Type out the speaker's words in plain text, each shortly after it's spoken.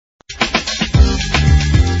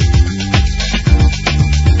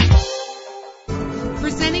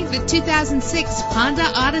2006 Honda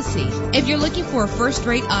Odyssey. If you're looking for a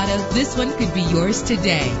first-rate auto, this one could be yours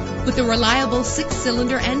today. With a reliable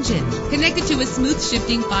 6-cylinder engine connected to a smooth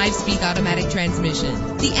shifting 5-speed automatic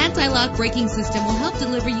transmission, the anti-lock braking system will help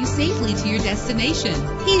deliver you safely to your destination.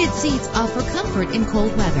 Heated seats offer comfort in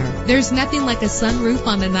cold weather. There's nothing like a sunroof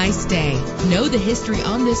on a nice day. Know the history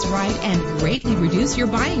on this ride and greatly reduce your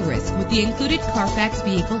buying risk with the included Carfax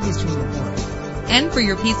Vehicle History Report. And for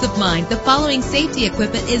your peace of mind, the following safety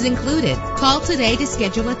equipment is included. Call today to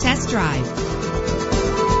schedule a test drive.